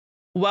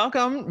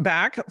Welcome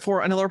back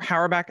for another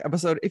Powerback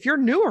episode. If you're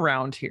new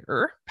around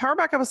here,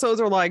 Powerback episodes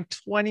are like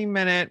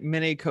 20-minute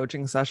mini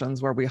coaching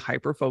sessions where we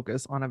hyper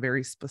focus on a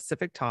very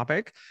specific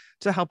topic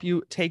to help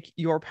you take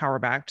your power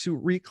back to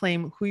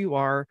reclaim who you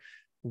are,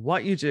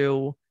 what you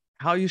do,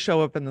 how you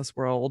show up in this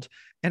world,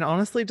 and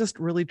honestly, just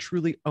really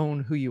truly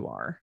own who you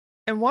are.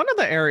 And one of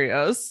the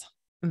areas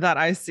that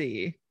I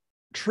see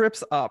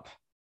trips up,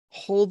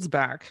 holds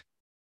back,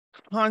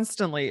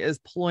 constantly is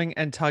pulling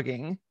and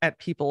tugging at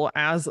people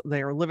as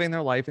they are living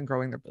their life and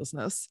growing their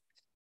business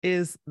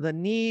is the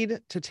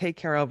need to take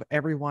care of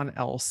everyone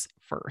else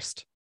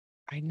first.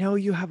 I know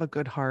you have a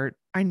good heart.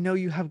 I know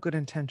you have good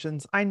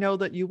intentions. I know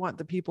that you want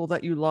the people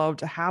that you love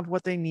to have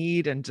what they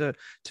need and to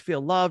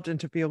feel loved and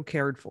to feel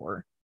cared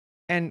for.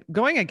 And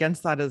going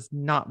against that is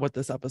not what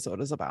this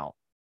episode is about.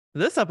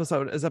 This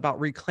episode is about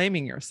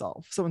reclaiming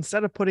yourself. So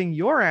instead of putting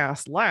your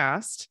ass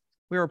last,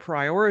 we are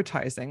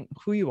prioritizing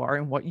who you are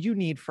and what you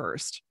need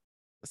first.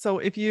 So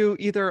if you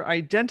either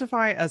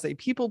identify as a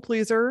people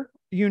pleaser,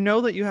 you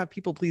know that you have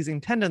people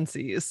pleasing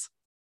tendencies,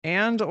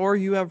 and or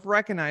you have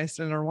recognized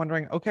and are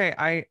wondering, okay,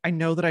 I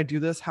know that I do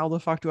this. How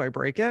the fuck do I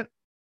break it?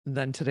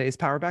 Then today's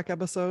Powerback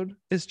episode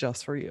is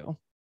just for you.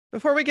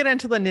 Before we get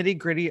into the nitty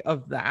gritty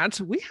of that,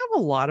 we have a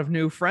lot of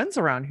new friends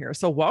around here.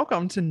 So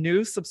welcome to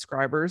new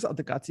subscribers of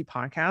the Gutsy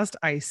Podcast.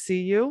 I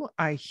see you.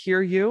 I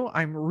hear you.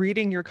 I'm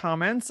reading your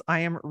comments.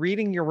 I am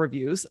reading your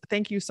reviews.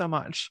 Thank you so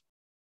much.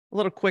 A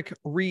little quick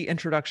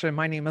reintroduction.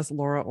 My name is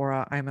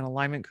LauraAura. I'm an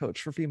alignment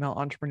coach for female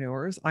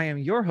entrepreneurs. I am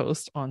your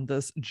host on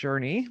this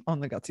journey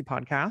on the Gutsy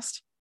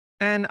Podcast.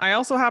 And I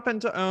also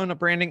happen to own a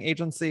branding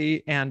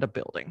agency and a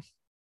building.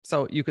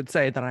 So you could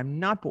say that I'm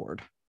not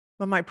bored.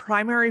 But my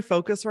primary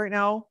focus right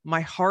now,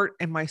 my heart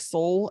and my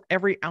soul,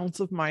 every ounce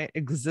of my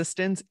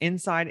existence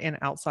inside and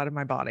outside of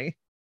my body,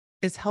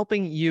 is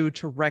helping you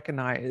to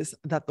recognize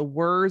that the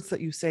words that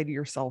you say to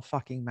yourself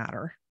fucking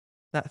matter.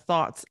 That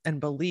thoughts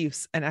and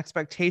beliefs and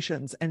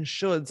expectations and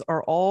shoulds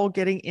are all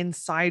getting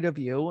inside of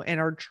you and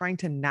are trying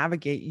to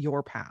navigate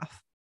your path.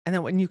 And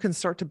then when you can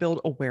start to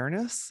build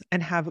awareness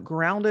and have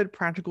grounded,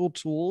 practical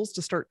tools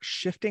to start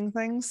shifting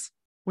things,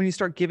 when you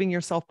start giving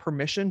yourself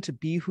permission to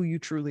be who you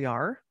truly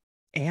are,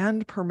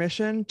 and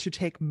permission to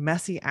take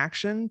messy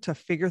action to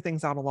figure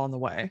things out along the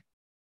way.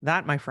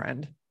 That, my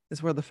friend,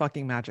 is where the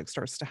fucking magic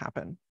starts to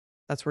happen.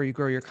 That's where you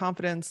grow your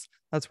confidence.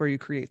 That's where you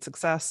create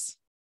success.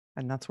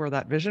 And that's where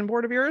that vision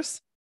board of yours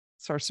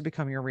starts to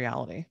become your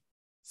reality.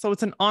 So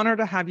it's an honor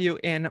to have you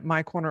in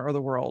my corner of the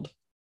world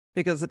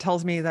because it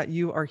tells me that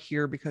you are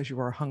here because you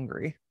are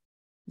hungry.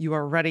 You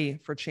are ready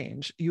for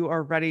change. You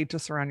are ready to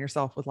surround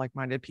yourself with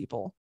like-minded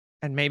people.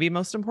 And maybe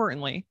most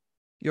importantly,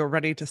 you're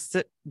ready to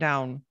sit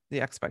down the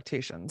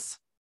expectations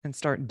and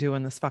start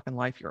doing this fucking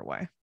life your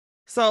way.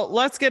 So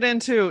let's get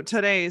into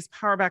today's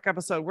Powerback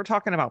episode. We're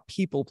talking about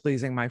people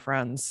pleasing, my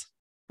friends.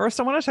 First,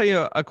 I want to tell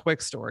you a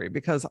quick story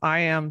because I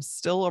am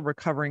still a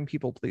recovering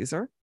people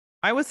pleaser.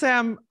 I would say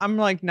I'm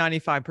like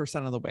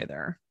 95% of the way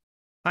there.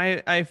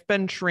 I've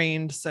been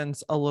trained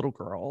since a little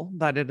girl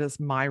that it is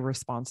my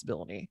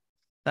responsibility,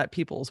 that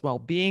people's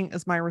well-being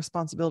is my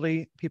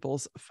responsibility,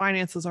 people's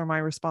finances are my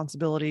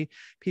responsibility,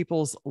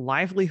 people's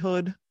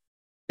livelihood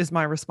is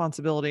my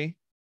responsibility.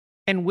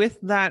 And with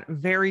that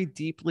very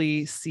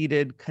deeply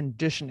seated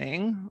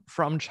conditioning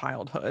from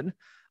childhood,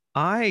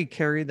 I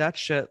carried that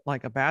shit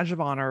like a badge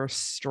of honor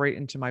straight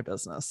into my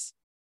business.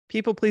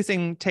 People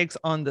pleasing takes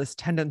on this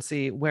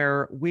tendency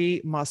where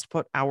we must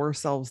put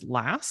ourselves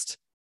last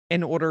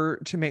in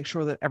order to make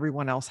sure that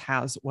everyone else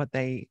has what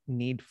they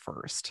need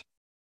first.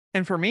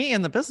 And for me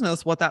in the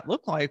business, what that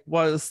looked like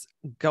was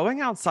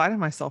going outside of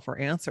myself for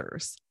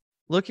answers,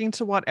 looking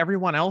to what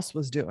everyone else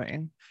was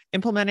doing,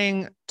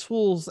 implementing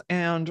tools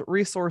and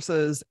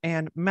resources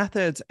and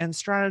methods and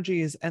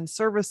strategies and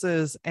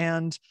services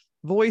and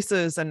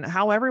voices and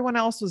how everyone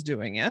else was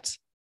doing it.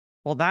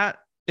 Well, that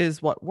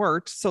is what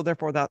worked. So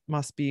therefore, that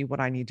must be what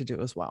I need to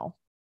do as well.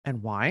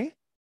 And why?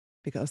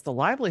 Because the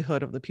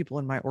livelihood of the people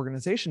in my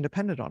organization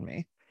depended on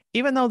me.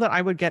 Even though that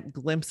I would get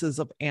glimpses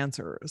of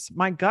answers,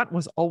 my gut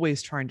was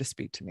always trying to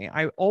speak to me.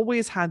 I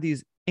always had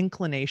these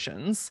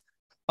inclinations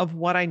of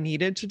what I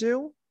needed to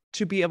do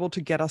to be able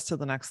to get us to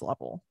the next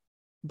level.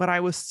 But I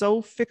was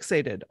so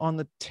fixated on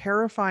the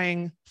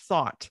terrifying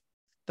thought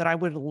that I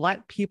would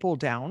let people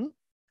down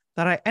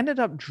that I ended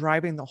up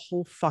driving the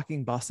whole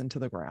fucking bus into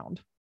the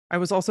ground. I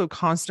was also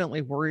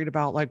constantly worried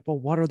about like, well,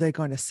 what are they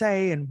going to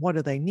say? And what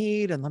do they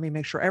need? And let me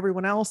make sure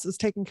everyone else is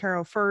taken care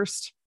of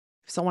first.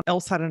 If someone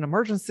else had an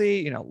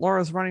emergency,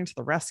 Laura's running to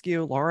the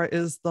rescue. Laura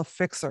is the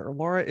fixer.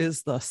 Laura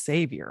is the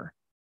savior.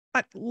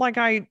 That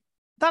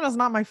is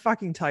not my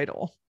fucking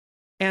title.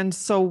 And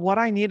so what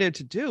I needed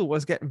to do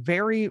was get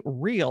very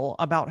real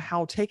about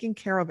how taking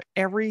care of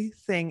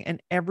everything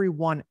and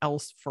everyone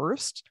else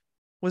first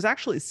was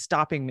actually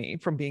stopping me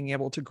from being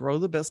able to grow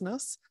the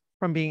business,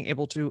 from being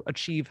able to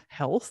achieve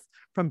health,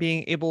 from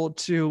being able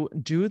to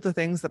do the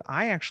things that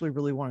I actually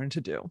really wanted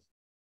to do.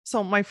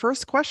 So my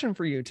first question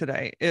for you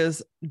today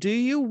is, do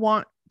you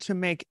want to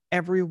make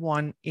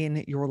everyone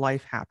in your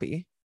life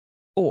happy?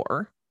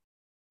 Or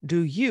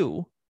do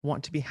you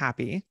want to be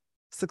happy,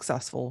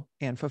 successful,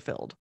 and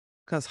fulfilled.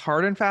 Because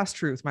hard and fast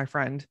truth, my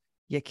friend,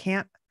 you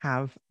can't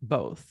have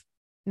both.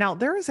 Now,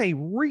 there is a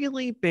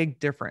really big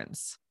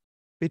difference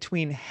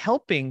between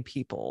helping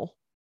people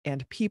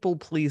and people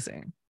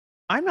pleasing.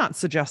 I'm not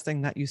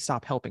suggesting that you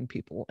stop helping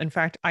people. In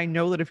fact, I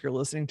know that if you're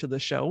listening to the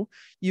show,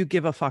 you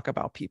give a fuck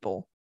about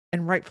people,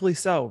 and rightfully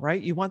so,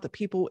 right? You want the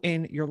people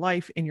in your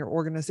life, in your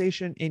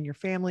organization, in your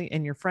family,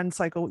 in your friend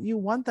cycle, you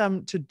want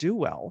them to do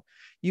well.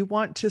 You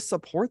want to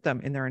support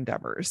them in their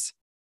endeavors.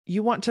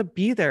 You want to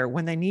be there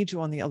when they need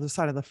you on the other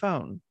side of the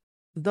phone.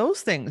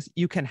 Those things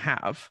you can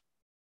have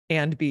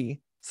and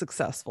be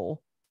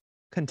successful,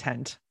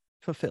 content,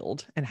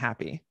 fulfilled, and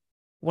happy.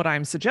 What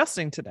I'm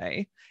suggesting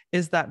today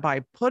is that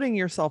by putting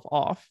yourself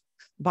off,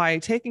 by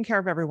taking care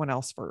of everyone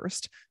else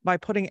first, by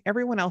putting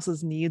everyone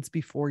else's needs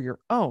before your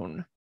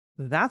own,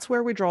 that's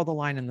where we draw the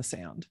line in the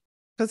sand.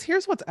 Because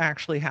here's what's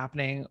actually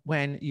happening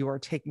when you are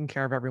taking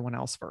care of everyone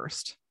else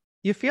first.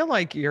 You feel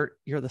like you're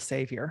the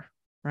savior,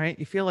 right?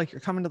 You feel like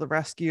you're coming to the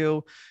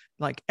rescue,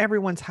 like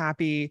everyone's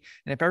happy.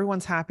 And if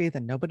everyone's happy,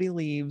 then nobody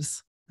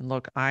leaves. And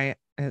look, I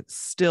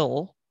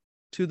still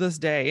to this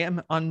day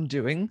am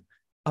undoing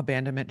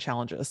abandonment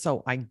challenges.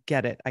 So I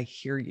get it. I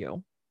hear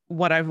you.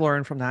 What I've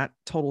learned from that,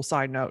 total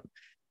side note,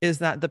 is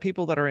that the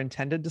people that are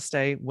intended to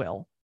stay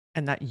will,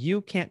 and that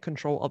you can't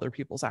control other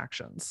people's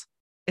actions.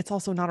 It's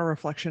also not a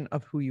reflection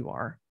of who you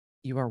are.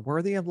 You are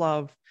worthy of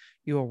love.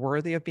 You are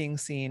worthy of being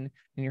seen,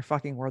 and you're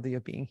fucking worthy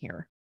of being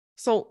here.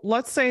 So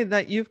let's say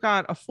that you've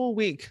got a full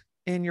week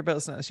in your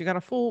business. You got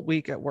a full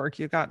week at work.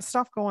 You've got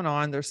stuff going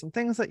on. There's some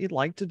things that you'd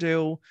like to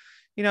do.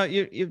 You know,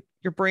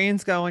 your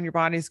brain's going, your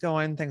body's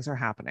going, things are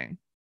happening.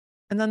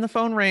 And then the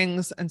phone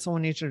rings and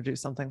someone needs you to do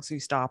something. So you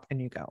stop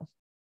and you go.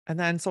 And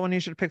then someone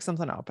needs you to pick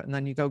something up and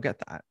then you go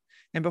get that.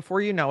 And before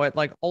you know it,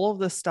 like all of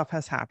this stuff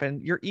has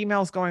happened. Your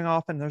email's going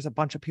off and there's a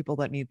bunch of people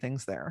that need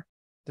things there.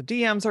 The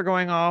DMs are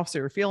going off. So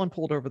you're feeling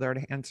pulled over there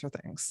to answer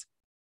things.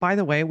 By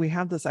the way, we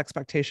have this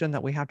expectation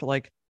that we have to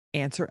like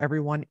answer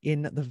everyone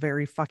in the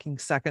very fucking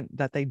second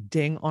that they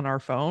ding on our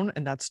phone.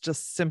 And that's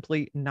just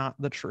simply not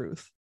the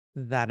truth.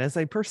 That is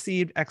a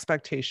perceived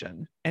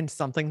expectation and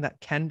something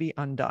that can be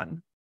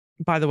undone.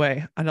 By the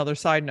way, another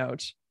side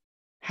note,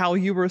 how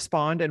you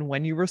respond and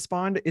when you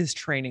respond is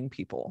training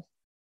people.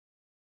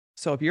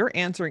 So if you're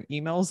answering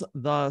emails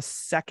the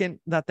second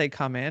that they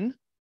come in,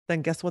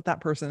 then guess what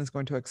that person is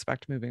going to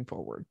expect moving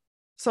forward.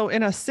 So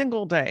in a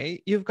single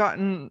day, you've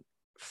gotten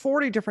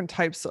 40 different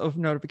types of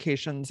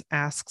notifications,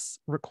 asks,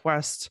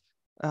 requests,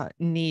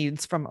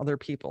 needs from other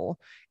people.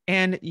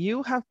 And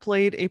you have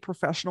played a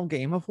professional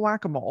game of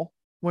whack-a-mole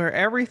where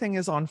everything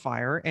is on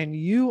fire and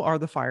you are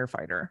the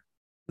firefighter.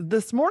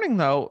 This morning,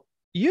 though,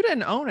 you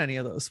didn't own any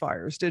of those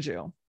fires, did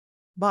you?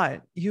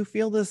 But you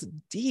feel this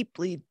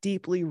deeply,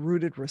 deeply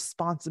rooted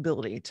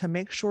responsibility to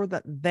make sure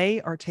that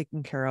they are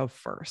taken care of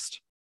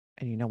first.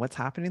 And you know what's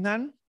happening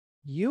then?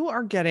 You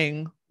are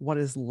getting what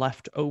is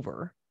left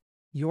over.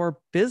 Your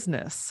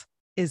business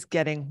is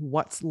getting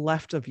what's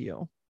left of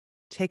you.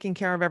 Taking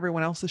care of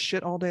everyone else's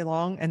shit all day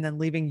long and then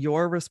leaving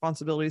your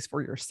responsibilities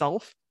for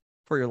yourself,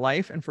 for your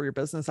life, and for your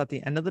business at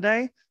the end of the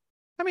day.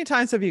 How many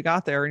times have you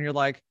got there and you're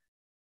like,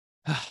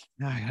 oh,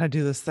 now I gotta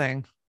do this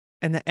thing.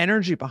 And the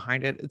energy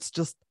behind it,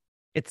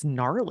 it's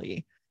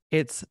gnarly.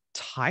 It's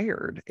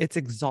tired. It's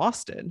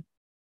exhausted.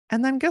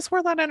 And then guess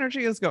where that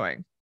energy is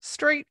going?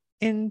 Straight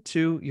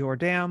into your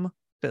damn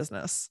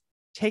business.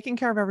 Taking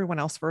care of everyone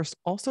else first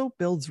also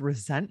builds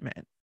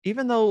resentment.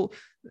 Even though,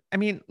 I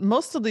mean,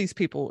 most of these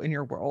people in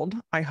your world,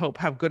 I hope,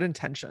 have good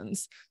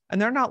intentions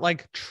and they're not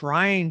like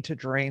trying to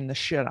drain the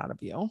shit out of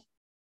you.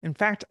 In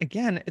fact,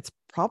 again, it's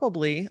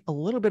probably a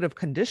little bit of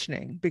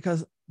conditioning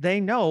because they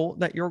know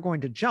that you're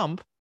going to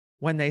jump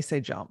when they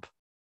say jump.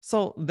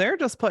 So they're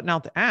just putting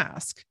out the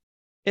ask.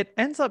 It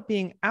ends up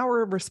being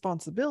our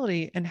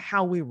responsibility in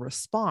how we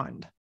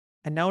respond.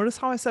 And notice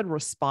how I said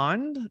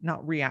respond,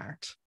 not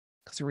react.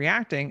 Because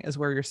reacting is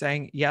where you're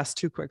saying yes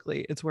too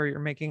quickly. It's where you're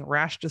making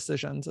rash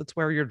decisions. It's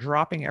where you're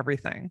dropping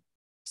everything.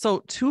 So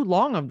too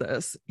long of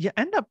this, you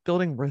end up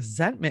building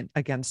resentment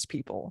against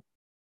people.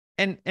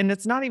 And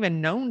it's not even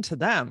known to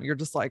them. You're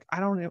just like, I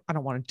don't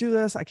want to do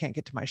this. I can't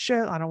get to my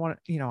shit. I don't want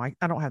to,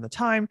 I don't have the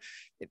time.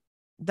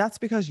 That's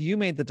because you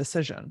made the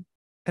decision.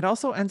 It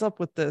also ends up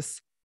with this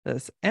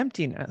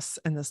emptiness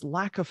and this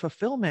lack of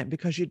fulfillment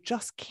because you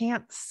just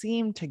can't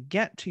seem to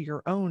get to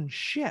your own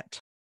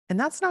shit. And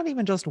that's not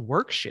even just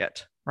work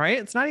shit, right?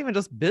 It's not even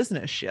just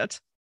business shit.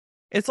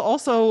 It's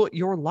also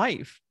your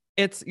life.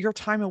 It's your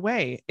time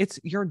away. It's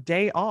your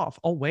day off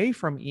away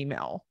from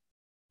email.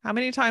 How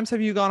many times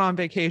have you gone on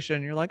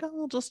vacation? You're like,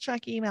 oh, I'll just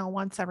check email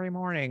once every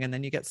morning. And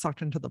then you get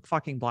sucked into the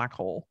fucking black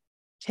hole.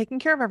 Taking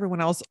care of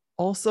everyone else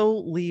also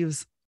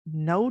leaves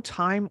no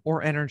time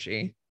or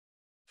energy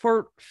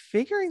for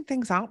figuring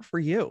things out for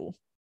you.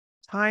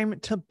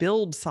 Time to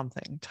build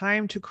something,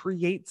 time to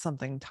create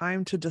something,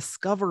 time to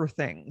discover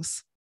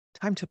things,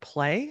 time to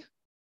play,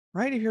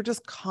 right? If you're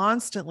just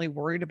constantly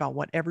worried about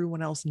what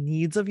everyone else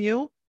needs of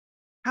you,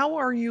 how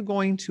are you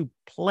going to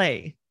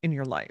play in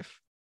your life?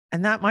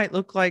 And that might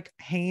look like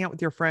hanging out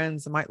with your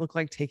friends. It might look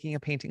like taking a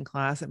painting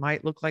class. It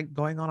might look like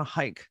going on a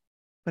hike.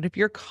 But if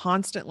you're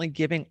constantly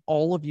giving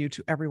all of you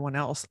to everyone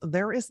else,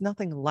 there is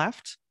nothing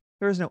left.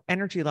 There is no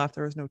energy left.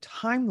 There is no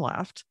time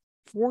left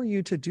for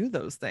you to do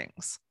those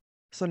things.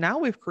 So now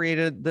we've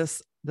created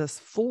this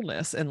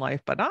fullness in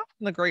life, but not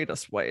in the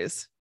greatest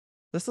ways.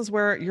 This is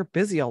where you're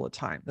busy all the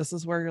time. This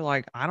is where you're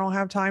like, I don't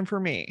have time for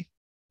me.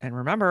 And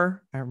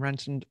remember, I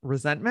mentioned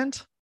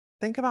resentment.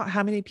 Think about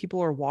how many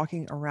people are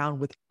walking around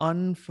with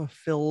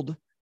unfulfilled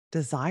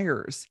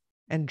desires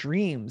and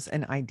dreams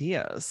and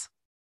ideas.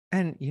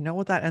 And you know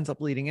what that ends up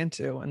leading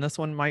into? And this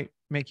one might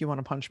make you want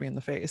to punch me in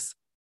the face,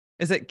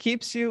 is it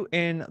keeps you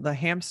in the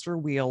hamster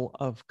wheel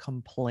of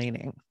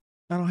complaining.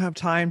 I don't have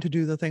time to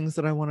do the things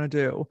that I want to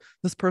do.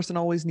 This person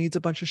always needs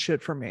a bunch of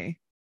shit from me.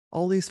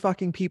 All these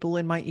fucking people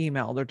in my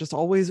email, they're just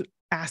always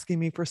asking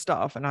me for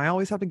stuff and I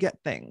always have to get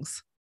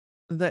things.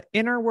 The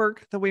inner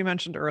work that we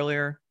mentioned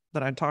earlier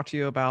that I talked to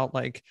you about,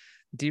 like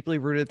deeply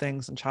rooted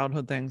things and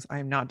childhood things, I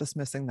am not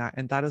dismissing that.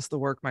 And that is the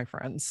work, my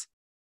friends,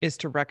 is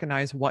to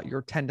recognize what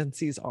your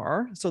tendencies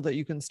are so that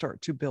you can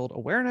start to build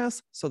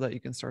awareness, so that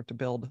you can start to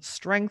build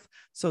strength,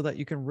 so that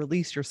you can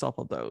release yourself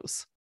of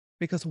those.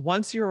 Because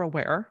once you're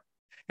aware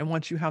and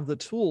once you have the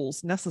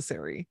tools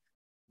necessary,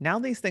 now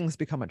these things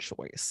become a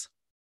choice.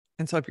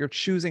 And so if you're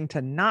choosing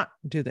to not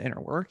do the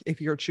inner work, if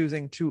you're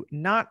choosing to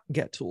not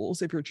get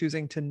tools, if you're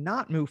choosing to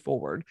not move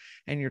forward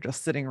and you're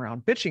just sitting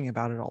around bitching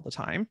about it all the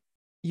time,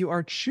 you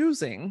are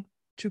choosing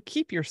to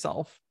keep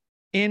yourself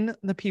in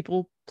the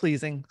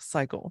people-pleasing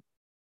cycle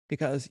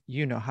because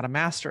you know how to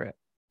master it.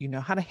 You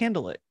know how to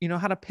handle it. You know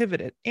how to pivot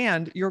it.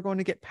 And you're going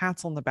to get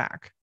pats on the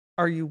back.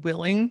 Are you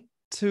willing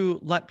to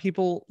let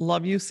people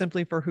love you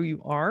simply for who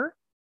you are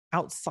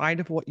outside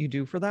of what you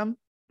do for them?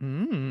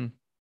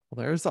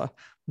 Well,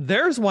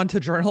 there's one to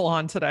journal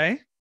on today.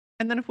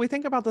 And then if we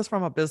think about this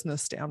from a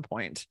business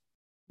standpoint,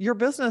 your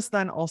business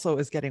then also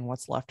is getting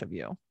what's left of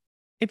you.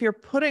 If you're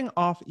putting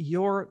off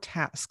your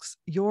tasks,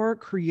 your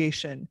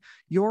creation,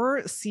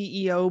 your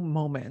CEO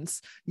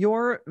moments,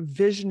 your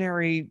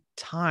visionary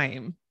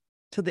time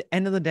to the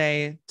end of the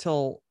day,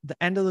 till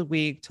the end of the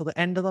week, till the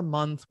end of the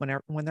month,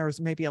 when there's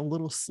maybe a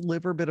little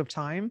sliver bit of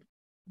time,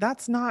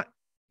 that's not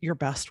your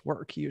best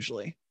work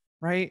usually,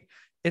 right?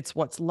 It's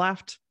what's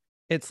left.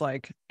 It's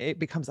like it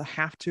becomes a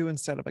have to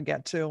instead of a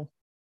get to.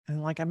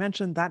 And like I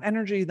mentioned, that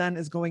energy then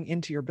is going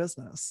into your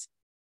business.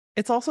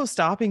 It's also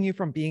stopping you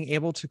from being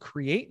able to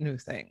create new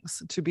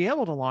things, to be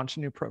able to launch a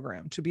new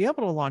program, to be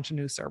able to launch a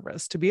new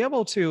service, to be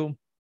able to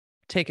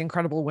take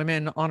incredible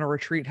women on a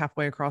retreat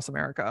halfway across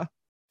America,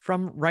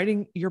 from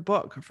writing your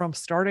book, from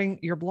starting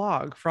your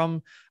blog,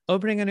 from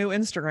opening a new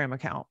Instagram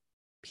account.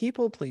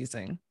 People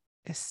pleasing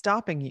is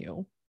stopping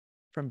you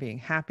from being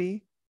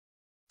happy,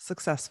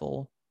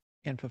 successful,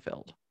 and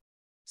fulfilled.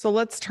 So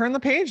let's turn the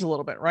page a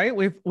little bit, right?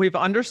 We've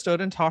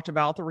understood and talked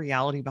about the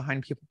reality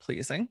behind people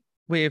pleasing.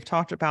 We've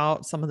talked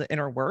about some of the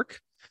inner work.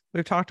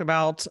 We've talked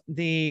about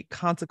the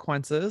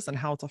consequences and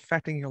how it's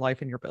affecting your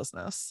life and your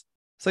business.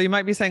 So you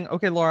might be saying,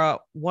 okay, Laura,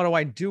 what do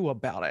I do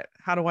about it?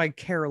 How do I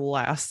care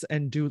less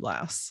and do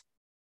less?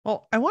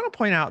 Well, I want to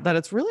point out that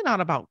it's really not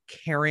about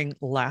caring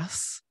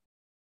less,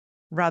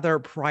 rather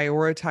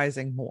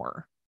prioritizing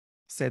more.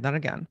 Say that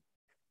again.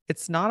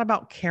 It's not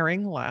about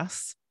caring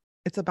less.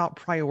 It's about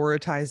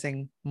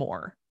prioritizing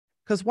more.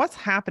 Because what's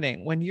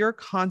happening when you're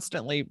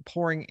constantly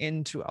pouring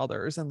into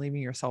others and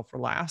leaving yourself for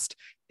last,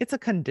 it's a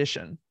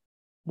condition,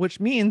 which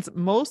means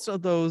most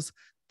of those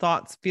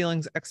thoughts,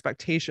 feelings,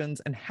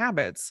 expectations, and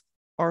habits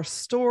are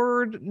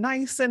stored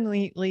nice and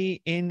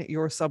neatly in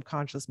your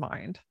subconscious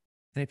mind.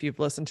 And if you've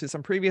listened to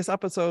some previous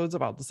episodes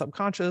about the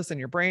subconscious and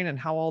your brain and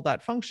how all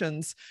that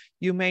functions,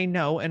 you may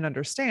know and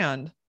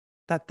understand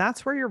that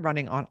that's where you're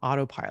running on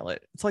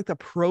autopilot. It's like the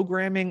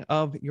programming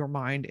of your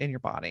mind and your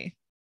body.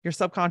 Your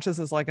subconscious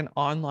is like an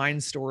online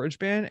storage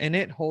bin and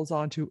it holds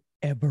on to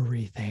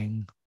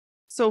everything.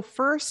 So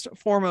first,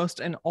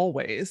 foremost, and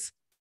always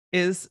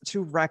is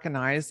to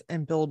recognize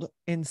and build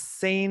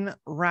insane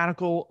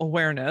radical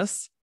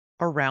awareness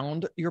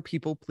around your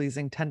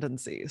people-pleasing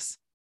tendencies.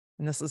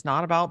 And this is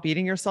not about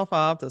beating yourself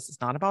up. This is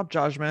not about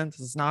judgment.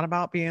 This is not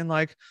about being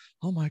like,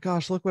 oh my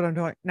gosh, look what I'm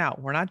doing. No,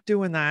 we're not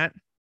doing that.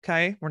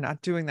 Okay. We're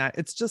not doing that.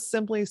 It's just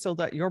simply so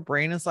that your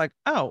brain is like,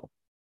 oh,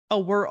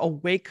 we're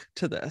awake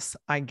to this.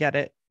 I get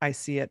it. I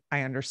see it.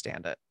 I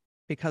understand it,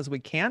 because we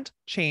can't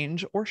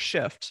change or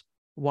shift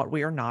what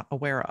we are not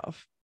aware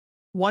of.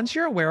 Once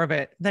you're aware of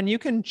it, then you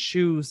can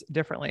choose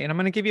differently. And I'm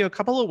going to give you a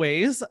couple of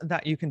ways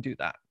that you can do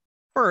that.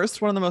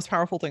 First, one of the most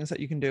powerful things that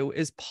you can do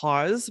is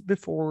pause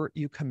before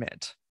you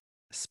commit,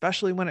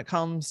 especially when it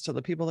comes to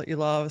the people that you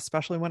love,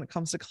 especially when it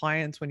comes to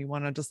clients, when you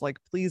want to just like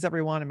please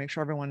everyone and make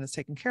sure everyone is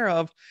taken care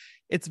of.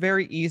 It's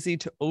very easy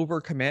to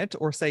overcommit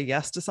or say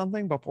yes to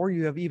something before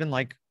you have even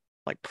like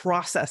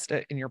processed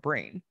it in your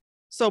brain.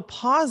 So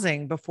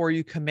pausing before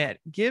you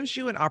commit gives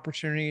you an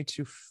opportunity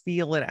to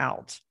feel it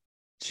out,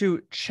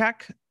 to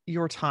check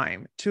your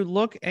time, to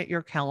look at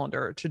your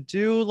calendar, to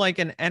do like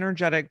an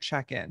energetic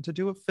check-in, to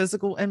do a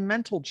physical and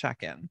mental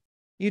check-in.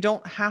 You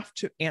don't have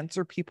to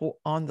answer people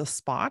on the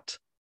spot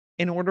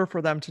in order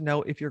for them to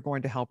know if you're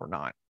going to help or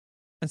not.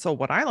 And so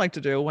what I like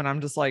to do when I'm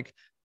just like,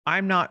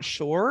 I'm not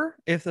sure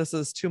if this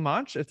is too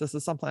much, if this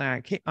is something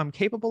I'm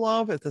capable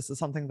of, if this is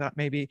something that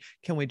maybe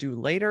can we do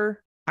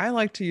later, I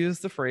like to use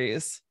the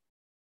phrase,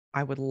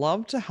 I would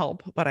love to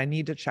help, but I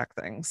need to check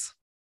things.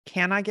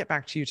 Can I get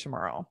back to you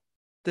tomorrow?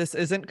 This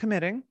isn't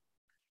committing.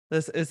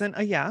 This isn't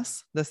a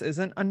yes. This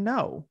isn't a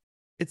no.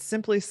 It's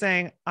simply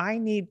saying, I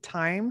need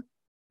time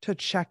to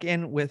check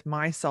in with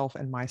myself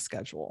and my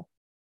schedule.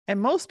 And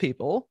most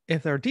people,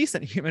 if they're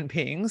decent human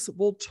beings,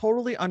 will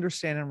totally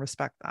understand and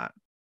respect that.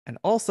 And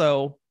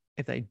also,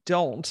 if they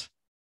don't,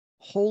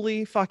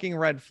 holy fucking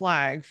red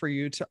flag for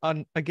you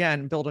to,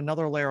 again, build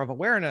another layer of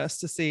awareness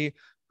to see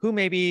who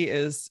maybe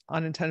is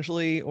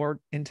unintentionally or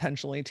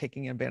intentionally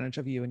taking advantage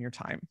of you and your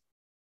time.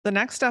 The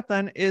next step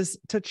then is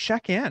to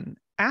check in.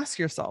 Ask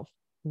yourself,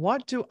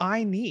 what do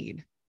I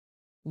need?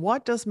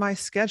 What does my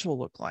schedule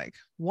look like?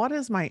 What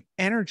is my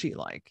energy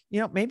like?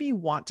 Maybe you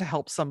want to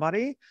help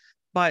somebody,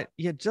 but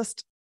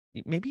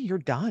maybe you're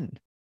done.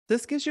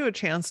 This gives you a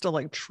chance to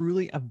like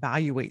truly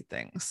evaluate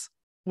things,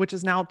 which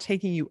is now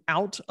taking you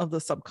out of the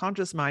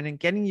subconscious mind and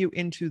getting you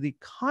into the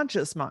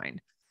conscious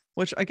mind,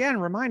 which again,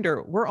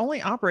 reminder, we're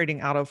only operating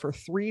out of for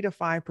 3 to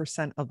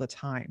 5% of the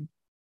time.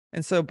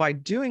 And so by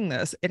doing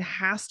this, it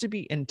has to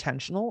be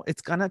intentional.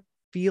 It's going to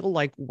feel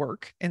like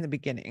work in the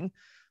beginning,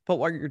 but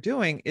what you're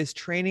doing is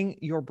training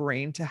your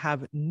brain to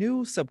have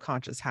new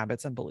subconscious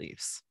habits and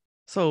beliefs.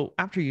 So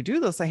after you do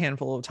this a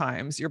handful of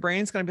times, your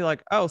brain's going to be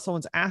like, oh,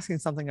 someone's asking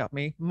something of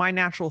me. My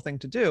natural thing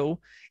to do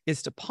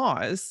is to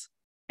pause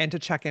and to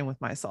check in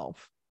with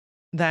myself.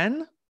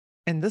 Then,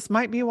 and this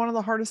might be one of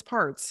the hardest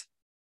parts,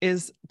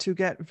 is to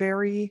get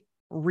very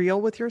real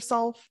with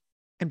yourself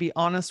and be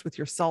honest with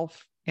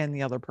yourself and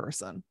the other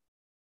person.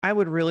 I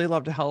would really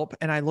love to help.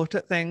 And I looked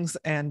at things,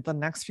 and the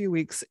next few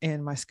weeks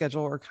in my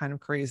schedule are kind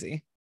of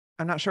crazy.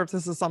 I'm not sure if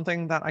this is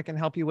something that I can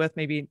help you with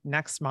maybe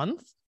next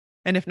month.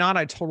 And if not,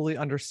 I totally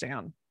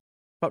understand.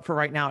 But for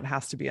right now, it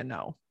has to be a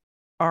no.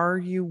 Are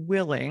you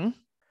willing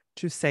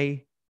to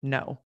say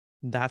no?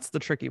 That's the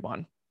tricky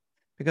one,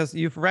 because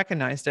you've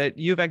recognized it.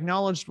 You've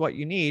acknowledged what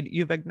you need.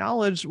 You've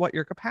acknowledged what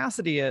your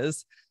capacity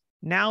is.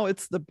 Now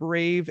it's the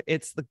brave,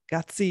 it's the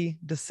gutsy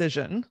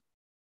decision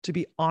to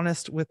be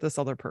honest with this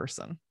other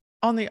person.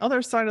 On the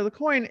other side of the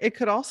coin, it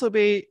could also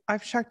be,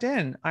 I've checked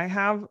in. I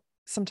have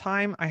some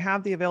time. I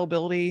have the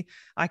availability.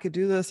 I could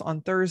do this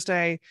on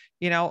Thursday.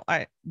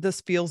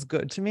 This feels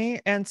good to me.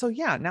 And so,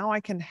 yeah, now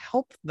I can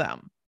help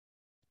them.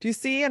 Do you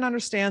see and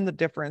understand the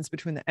difference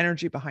between the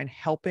energy behind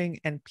helping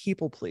and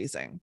people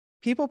pleasing?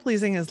 People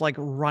pleasing is like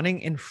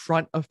running in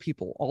front of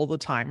people all the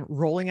time,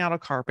 rolling out a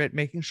carpet,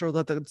 making sure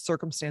that the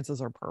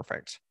circumstances are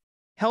perfect.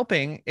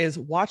 Helping is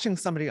watching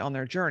somebody on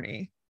their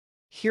journey,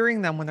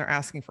 hearing them when they're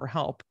asking for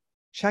help,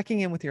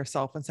 checking in with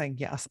yourself and saying,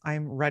 yes,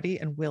 I'm ready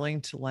and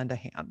willing to lend a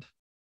hand.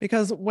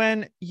 Because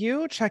when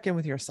you check in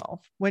with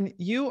yourself, when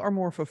you are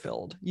more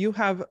fulfilled, you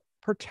have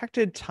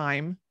protected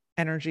time,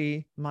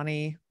 energy,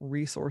 money,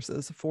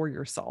 resources for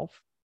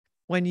yourself.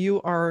 When you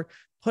are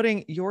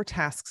putting your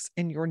tasks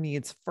and your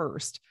needs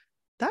first,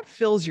 that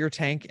fills your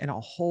tank in a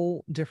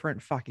whole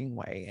different fucking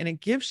way. And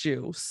it gives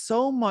you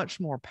so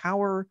much more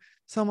power,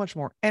 so much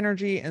more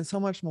energy, and so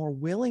much more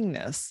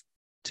willingness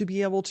to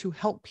be able to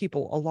help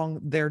people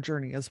along their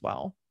journey as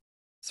well.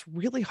 It's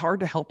really hard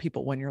to help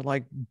people when you're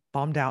like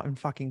bummed out and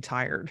fucking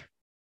tired.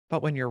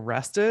 But when you're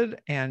rested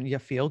and you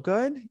feel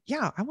good,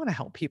 yeah, I want to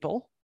help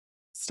people.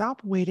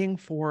 Stop waiting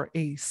for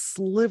a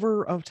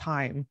sliver of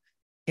time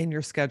in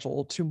your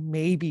schedule to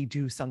maybe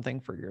do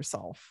something for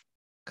yourself,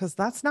 because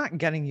that's not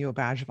getting you a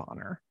badge of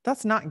honor.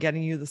 That's not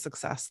getting you the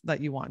success that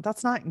you want.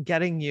 That's not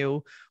getting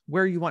you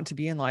where you want to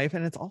be in life.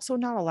 And it's also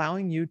not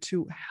allowing you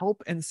to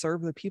help and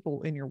serve the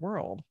people in your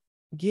world.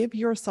 Give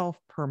yourself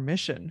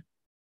permission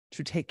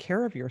to take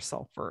care of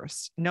yourself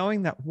first,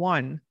 knowing that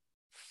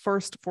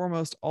first,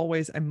 foremost,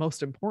 always, and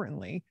most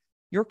importantly,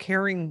 you're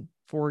caring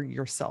for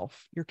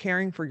yourself. You're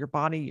caring for your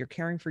body. You're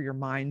caring for your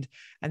mind.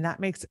 And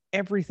that makes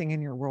everything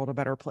in your world a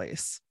better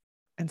place.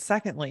 And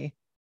secondly,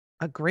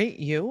 a great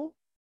you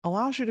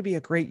allows you to be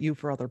a great you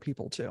for other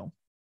people too.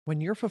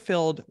 When you're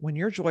fulfilled, when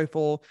you're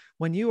joyful,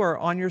 when you are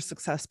on your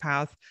success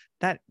path,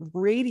 that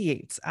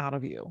radiates out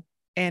of you.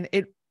 And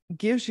it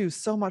gives you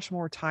so much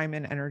more time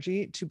and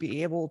energy to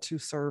be able to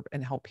serve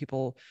and help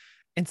people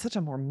in such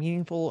a more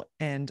meaningful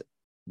and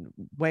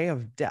way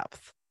of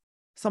depth.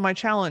 So my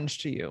challenge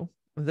to you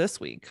this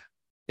week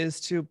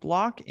is to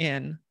block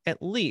in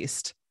at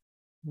least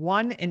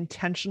one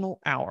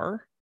intentional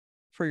hour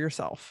for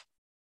yourself.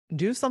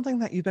 Do something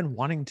that you've been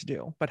wanting to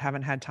do, but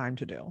haven't had time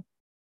to do.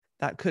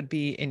 That could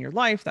be in your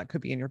life. That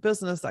could be in your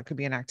business. That could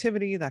be an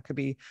activity. That could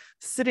be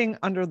sitting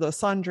under the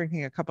sun,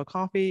 drinking a cup of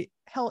coffee.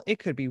 Hell, it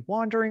could be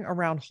wandering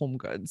around Home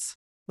Goods.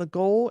 The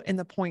goal and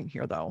the point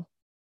here, though,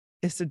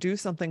 is to do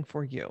something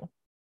for you.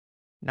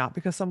 Not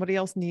because somebody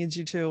else needs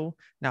you to,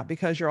 not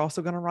because you're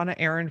also going to run an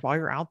errand while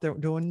you're out there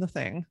doing the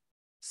thing.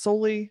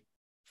 Solely,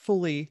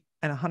 fully,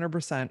 and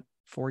 100%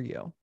 for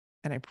you.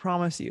 And I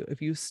promise you,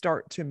 if you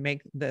start to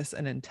make this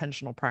an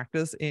intentional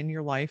practice in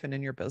your life and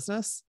in your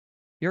business,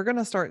 you're going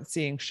to start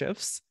seeing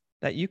shifts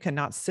that you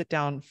cannot sit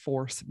down,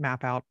 force,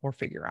 map out, or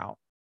figure out.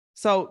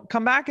 So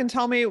come back and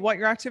tell me what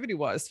your activity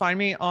was. Find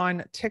me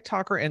on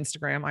TikTok or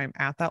Instagram. I'm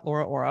at that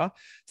LauraAura.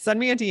 Send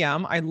me a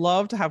DM. I'd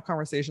love to have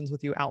conversations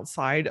with you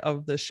outside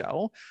of the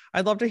show.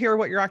 I'd love to hear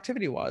what your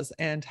activity was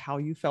and how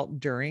you felt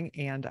during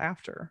and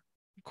after.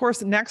 Of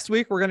course, next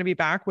week, we're going to be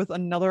back with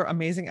another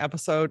amazing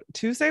episode.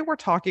 Tuesday, we're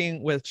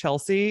talking with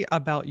Chelsea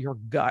about your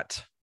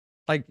gut,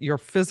 like your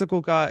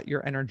physical gut,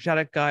 your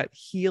energetic gut,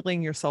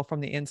 healing yourself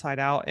from the inside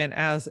out. And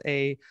as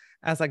a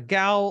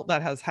gal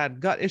that has had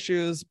gut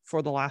issues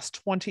for the last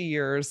 20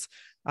 years,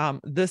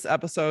 this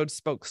episode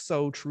spoke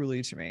so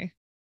truly to me.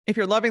 If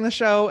you're loving the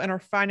show and are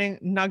finding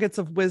nuggets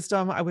of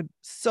wisdom, I would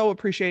so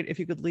appreciate if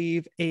you could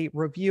leave a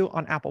review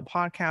on Apple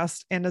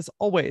Podcasts. And as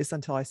always,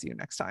 until I see you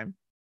next time,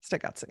 stay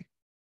gutsy.